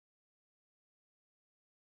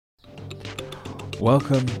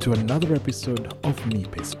Welcome to another episode of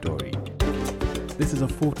Nipe Story. This is a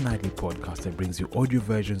fortnightly podcast that brings you audio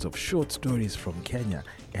versions of short stories from Kenya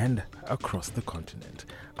and across the continent.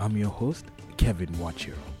 I'm your host, Kevin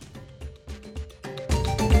Wachiro.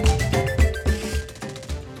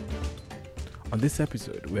 On this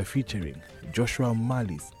episode, we're featuring Joshua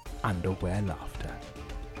Mali's Underwear Laughter.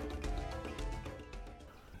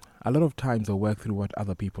 A lot of times I work through what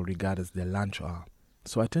other people regard as their lunch hour,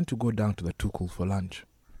 so I tend to go down to the Tukul for lunch.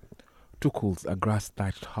 Tukuls are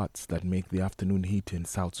grass-thatched huts that make the afternoon heat in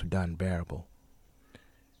South Sudan bearable.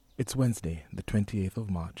 It's Wednesday, the 28th of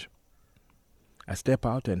March. I step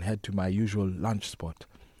out and head to my usual lunch spot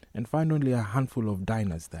and find only a handful of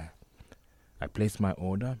diners there. I place my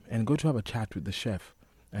order and go to have a chat with the chef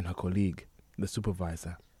and her colleague, the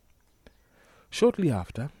supervisor. Shortly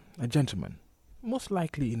after, a gentleman, most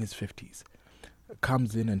likely in his 50s,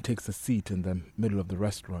 comes in and takes a seat in the middle of the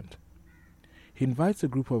restaurant. He invites a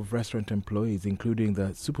group of restaurant employees, including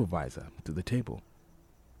the supervisor, to the table.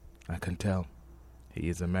 I can tell he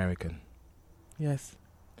is American. Yes,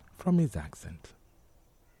 from his accent.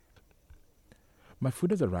 My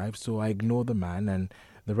food has arrived, so I ignore the man and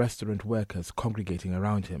the restaurant workers congregating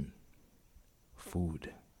around him.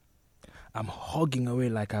 Food. I'm hogging away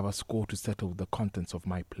like I have a score to settle with the contents of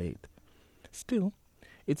my plate. Still,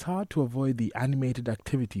 it's hard to avoid the animated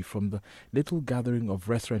activity from the little gathering of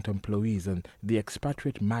restaurant employees and the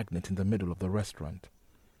expatriate magnate in the middle of the restaurant.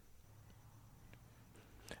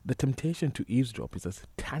 The temptation to eavesdrop is as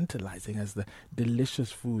tantalizing as the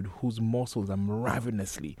delicious food whose morsels I'm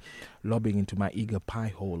ravenously lobbing into my eager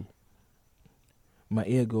pie hole. My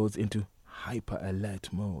ear goes into hyper-alert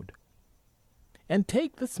mode. And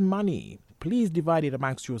take this money. Please divide it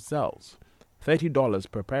amongst yourselves.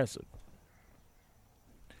 $30 per person.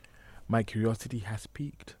 My curiosity has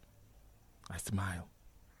piqued. I smile.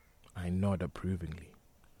 I nod approvingly.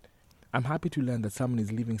 I'm happy to learn that someone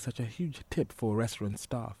is leaving such a huge tip for restaurant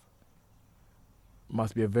staff.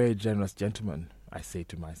 Must be a very generous gentleman, I say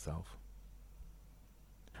to myself.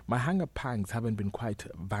 My hunger pangs haven't been quite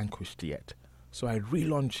vanquished yet, so I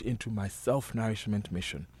relaunch into my self-nourishment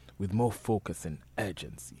mission with more focus and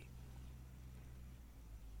urgency.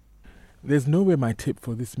 There's no way my tip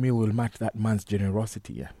for this meal will match that man's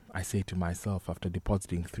generosity, I say to myself after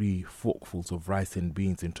depositing 3 forkfuls of rice and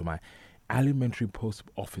beans into my alimentary post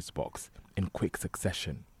office box in quick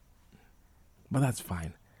succession. But that's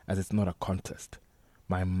fine, as it's not a contest.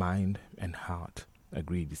 My mind and heart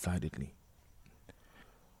agree decidedly.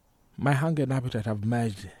 My hunger and appetite have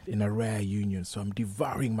merged in a rare union, so I'm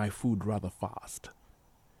devouring my food rather fast.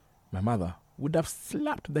 My mother would have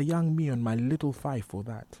slapped the young me on my little thigh for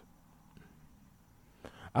that.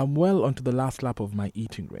 I'm well onto the last lap of my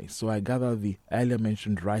eating race, so I gather the earlier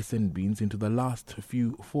mentioned rice and beans into the last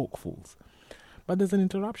few forkfuls. But there's an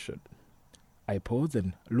interruption. I pause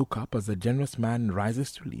and look up as the generous man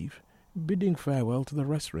rises to leave, bidding farewell to the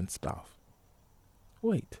restaurant staff.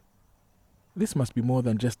 Wait, this must be more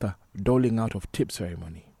than just a doling out of tip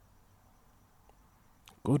ceremony.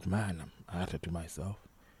 Good man, I utter to myself,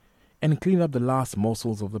 and clean up the last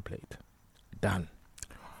morsels of the plate. Done.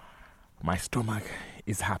 My stomach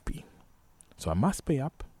is happy, so I must pay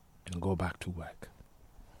up and go back to work.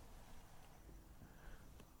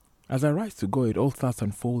 As I rise to go, it all starts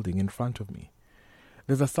unfolding in front of me.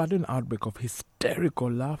 There's a sudden outbreak of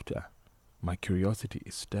hysterical laughter. My curiosity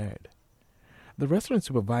is stirred. The restaurant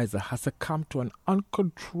supervisor has succumbed to an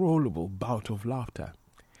uncontrollable bout of laughter.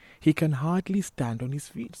 He can hardly stand on his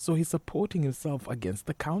feet, so he's supporting himself against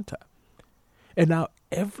the counter. And now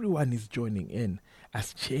everyone is joining in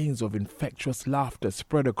as chains of infectious laughter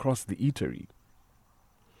spread across the eatery.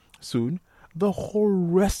 Soon, the whole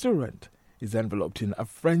restaurant is enveloped in a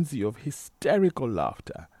frenzy of hysterical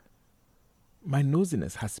laughter. My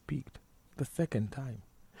nosiness has peaked the second time.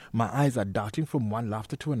 My eyes are darting from one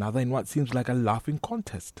laughter to another in what seems like a laughing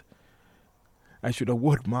contest. I should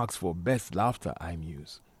award marks for best laughter, I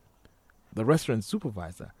muse. The restaurant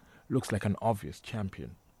supervisor looks like an obvious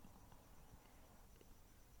champion.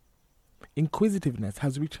 Inquisitiveness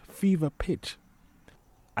has reached fever pitch.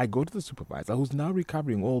 I go to the supervisor, who's now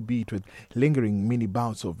recovering, albeit with lingering mini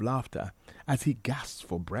bouts of laughter, as he gasps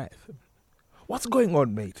for breath. What's going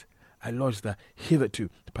on, mate? I lodge the hitherto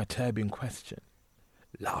perturbing question.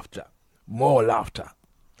 Laughter. More laughter.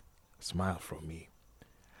 A smile from me.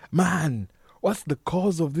 Man, what's the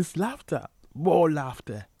cause of this laughter? More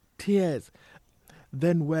laughter. Tears.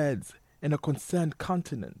 Then words in a concerned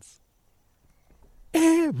countenance.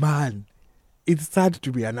 Man, it's sad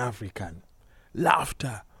to be an African.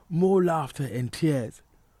 Laughter, more laughter and tears.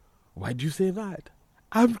 Why do you say that?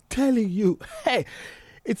 I'm telling you, hey,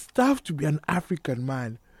 It's tough to be an African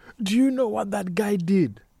man. Do you know what that guy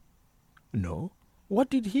did? No. What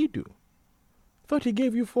did he do? Thought he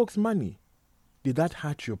gave you folks money. Did that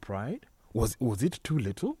hurt your pride? Was it too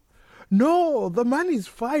little? No, the money's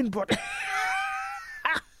fine, but...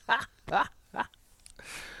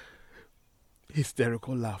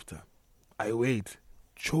 Hysterical laughter. I wait,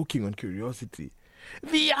 choking on curiosity.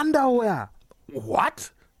 The underwear!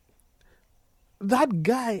 What? That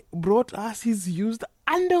guy brought us his used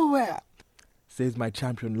underwear, says my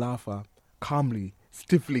champion laugher, calmly,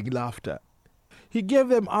 stifling laughter. He gave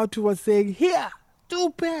them out to us saying, here,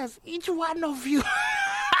 2 pairs, each one of you.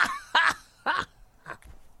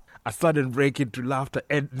 A sudden break into laughter,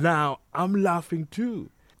 and now I'm laughing too.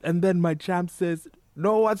 And then my champ says,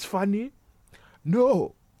 know what's funny?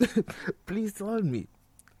 No, please tell me.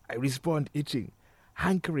 I respond, itching,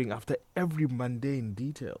 hankering after every mundane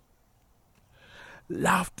detail.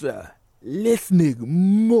 Laughter,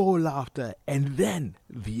 listening, more laughter, and then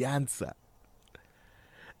the answer.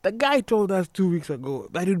 The guy told us 2 weeks ago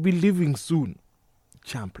that he'd be leaving soon,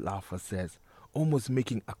 Champ Laugher says, almost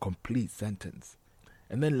making a complete sentence.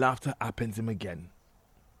 And then laughter happens him again.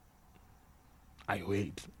 I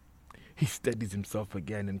wait. He steadies himself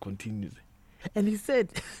again and continues. And he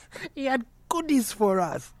said he had goodies for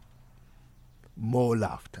us. More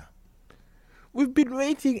laughter. We've been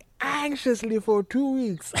waiting anxiously for 2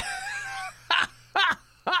 weeks.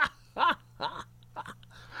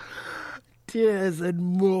 Tears and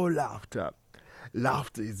more laughter.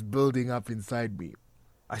 Laughter is building up inside me.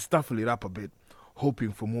 I stifle it up a bit,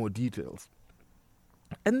 hoping for more details.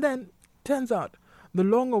 And then, turns out, the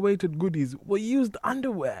long-awaited goodies were used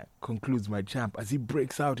underwear, concludes my champ as he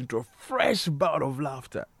breaks out into a fresh bout of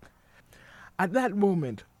laughter. At that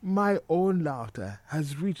moment, my own laughter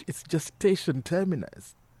has reached its gestation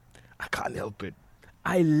terminus. I can't help it.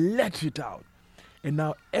 I let it out. And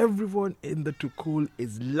now everyone in the Tukul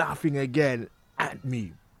is laughing again at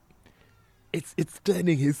me. It's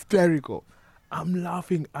turning hysterical. I'm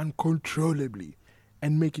laughing uncontrollably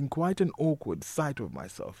and making quite an awkward sight of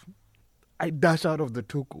myself. I dash out of the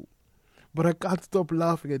Tukul, but I can't stop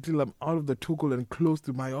laughing until I'm out of the Tukul and close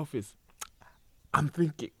to my office. I'm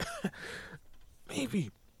thinking, maybe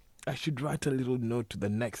I should write a little note to the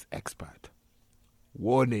next expert.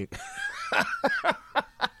 Warning.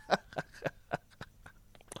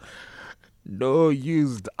 No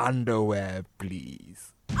used underwear,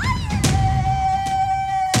 please.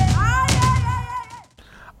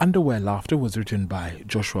 Underwear Laughter was written by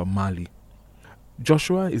Joshua Mali.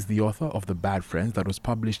 Joshua is the author of The Bad Friends that was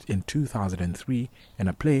published in 2003 and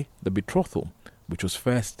a play, The Betrothal, which was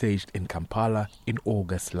first staged in Kampala in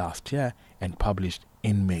August last year and published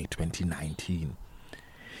in May 2019.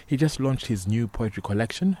 He just launched his new poetry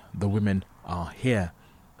collection, The Women Are Here.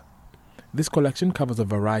 This collection covers a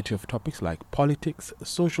variety of topics like politics,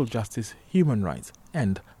 social justice, human rights,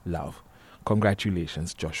 and love.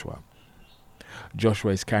 Congratulations, Joshua.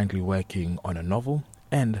 Joshua is currently working on a novel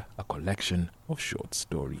and a collection of short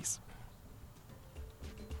stories.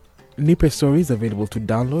 Nipe Story is available to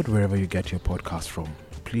download wherever you get your podcast from.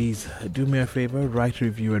 Please do me a favor, write a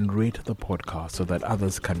review and rate the podcast so that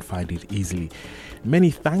others can find it easily.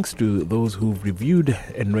 Many thanks to those who've reviewed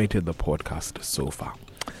and rated the podcast so far.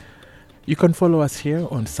 You can follow us here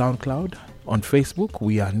on SoundCloud. On Facebook,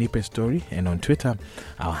 we are Nipe Story, and on Twitter,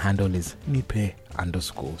 our handle is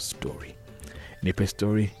Nipe_Story. Nipe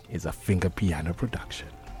Story is a Finger Piano production.